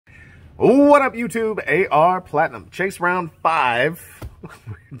What up, YouTube? AR Platinum. Chase round 5.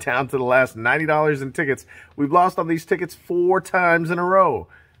 We're down to the last $90 in tickets. We've lost on these tickets 4 times in a row.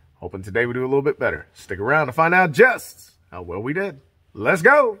 Hoping today we do a little bit better. Stick around to find out just how well we did. Let's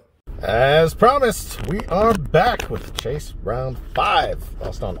go. As promised, we are back with Chase round 5.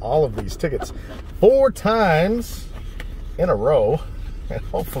 Lost on all of these tickets 4 times in a row. And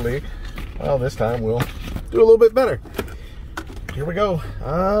hopefully, well, this time we'll do a little bit better. Here we go.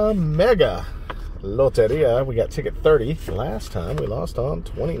 Mega Loteria. We got ticket 30. Last time we lost on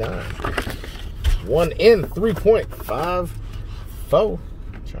 29. 1 in 3.54.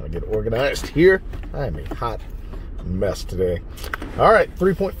 Trying to get organized here. I am a hot mess today. All right,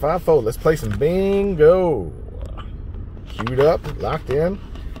 3.54. Let's play some bingo. Queued up, locked in.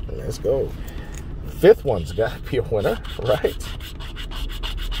 Let's go. 5th one's got to be a winner, right?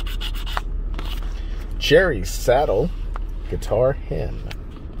 Cherry Saddle. Guitar Hen.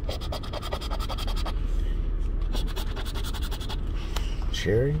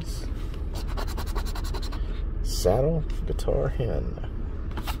 Cherries. Saddle. Guitar Hen.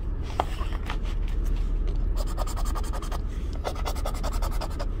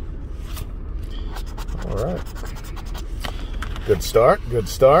 All right. Good start. Good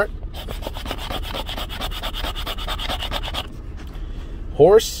start.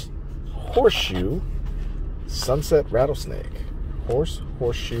 Horse. Horseshoe. Sunset Rattlesnake. Horse,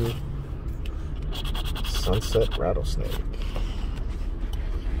 horseshoe, sunset rattlesnake.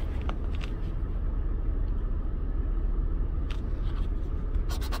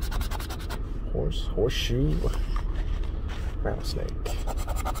 Horse, horseshoe, rattlesnake.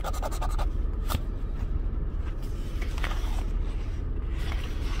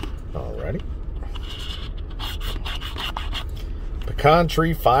 Alrighty. Pecan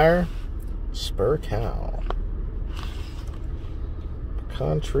tree fire, spur cow.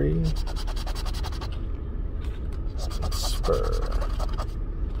 Tree, spur.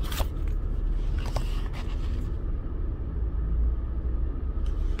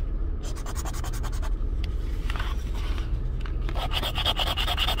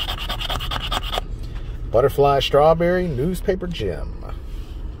 Butterfly strawberry, newspaper gem.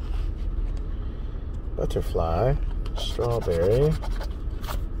 Butterfly strawberry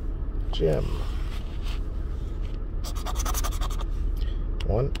gem.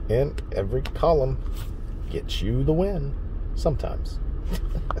 1 in every column gets you the win. Sometimes.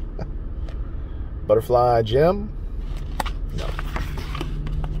 Butterfly gem. No.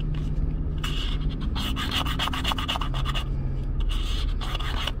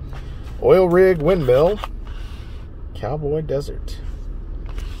 Oil rig windmill. Cowboy desert.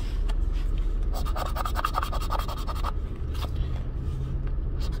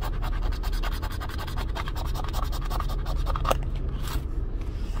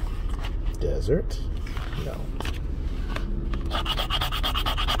 Desert? No.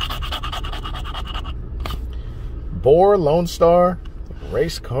 Boar, Lone Star,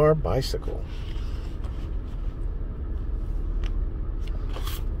 race car, bicycle.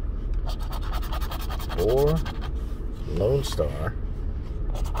 Boar, Lone Star,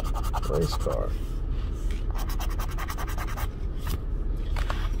 race car.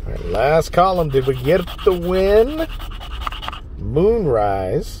 All right, last column. Did we get the win?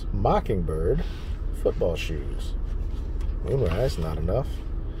 Moonrise, Mockingbird, football shoes. Moonrise, not enough.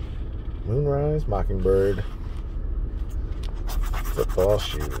 Moonrise, Mockingbird, football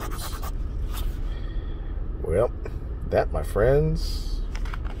shoes. Well, that, my friends,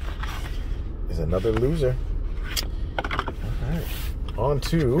 is another loser. All right, on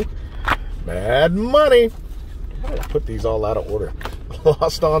to Mad Money. I'm gonna put these all out of order.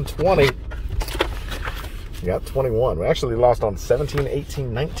 Lost on 20. We got 21. We actually lost on 17,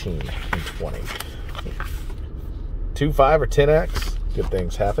 18, 19, and 20. 2, 5, or 10x. Good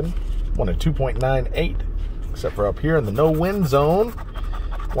things happen. 1 in 2.98. Except for up here in the no-win zone.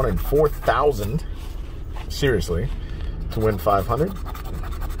 1 in 4,000. Seriously. To win 500.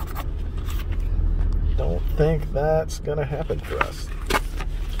 Don't think that's going to happen for us.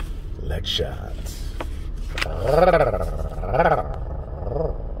 Leg shot.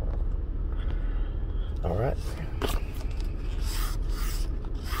 All right.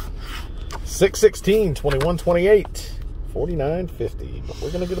 6, 16, 21, 28, 49, 50. But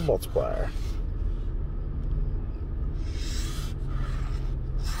we're going to get a multiplier.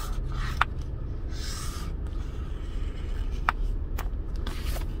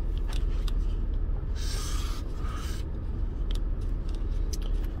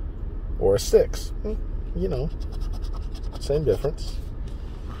 Or a 6. You know, same difference.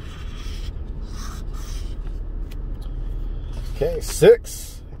 Okay,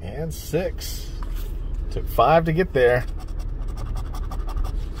 6 And 6. Took 5 to get there.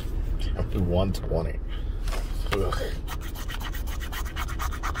 Up to 120. Ugh.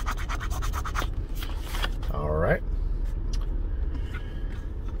 All right.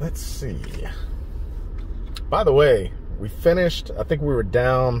 Let's see. By the way, we finished, I think we were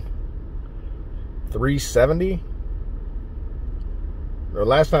down 370. The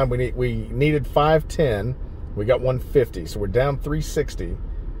last time we needed 510, we got 150. So we're down 360,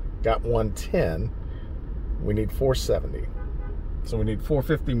 got 110. We need 470. So we need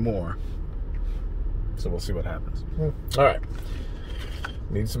 450 more. So we'll see what happens. All right.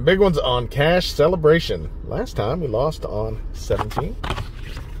 Need some big ones on Cash Celebration. Last time we lost on 17.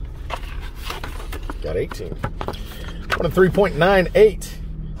 Got 18. 1 and 3.98.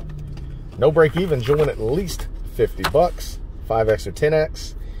 No break evens. You'll win at least 50 bucks. 5x or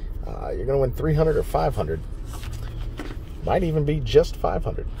 10x. You're going to win 300 or 500. Might even be just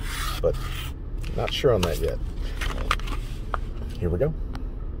 500. But not sure on that yet. Here we go.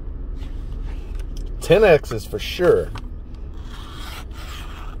 10x is for sure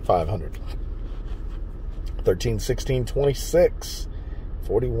 500. 13, 16, 26,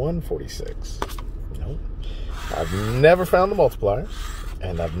 41, 46. Nope. I've never found the multiplier,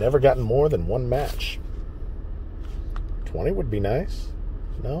 and I've never gotten more than one match. 20 would be nice.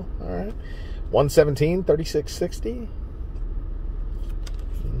 No? All right. 117, 36, 60.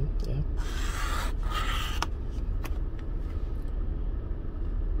 Yeah.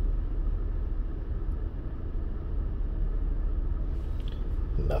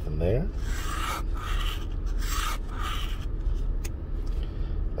 Nothing there.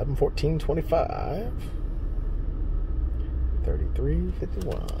 11, 14, 25. 33,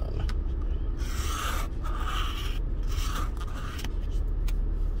 51.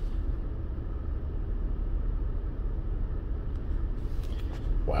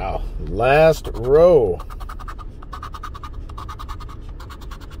 Wow. Last row.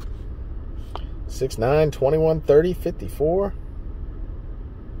 6, 9, 21, 30, 54.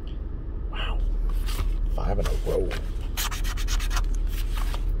 Wow. 5 in a row.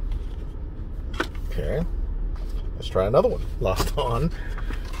 Okay. Let's try another one. Lost on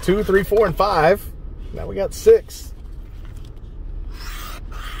 2, 3, 4, and 5. Now we got 6.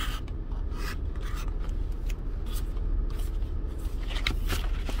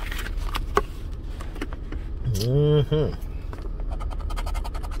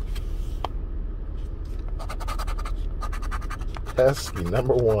 Pesky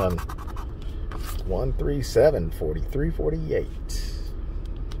number 1. 137, 43, 48.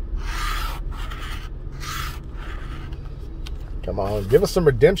 Come on, give us some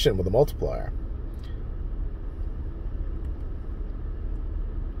redemption with a multiplier.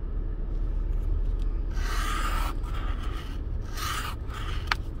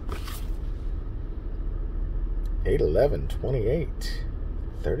 $8, 11, 28,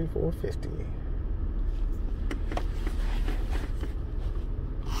 34, 50.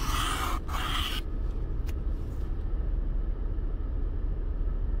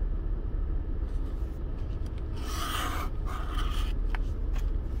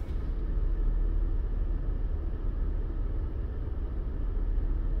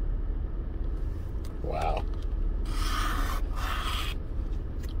 Wow.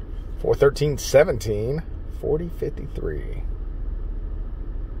 4, 13, 17. 40, 53.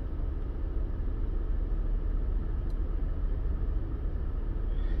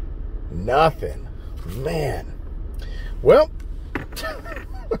 Nothing. Man. Well,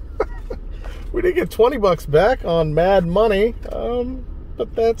 we did get 20 bucks back on Mad Money,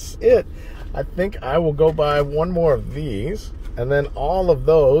 but that's it. I think I will go buy one more of these and then all of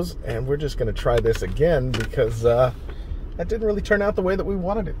those, and we're just going to try this again because that didn't really turn out the way that we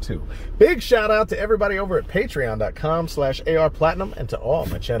wanted it to. Big shout out to everybody over at patreon.com/ARPlatinum and to all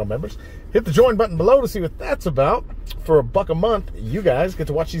my channel members. Hit the join button below to see what that's about. For $1 a month, you guys get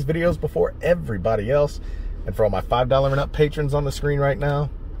to watch these videos before everybody else. And for all my $5 and up patrons on the screen right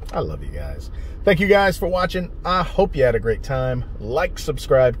now, I love you guys. Thank you guys for watching. I hope you had a great time. Like,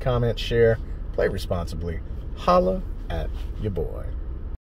 subscribe, comment, share, play responsibly. Holla at your boy.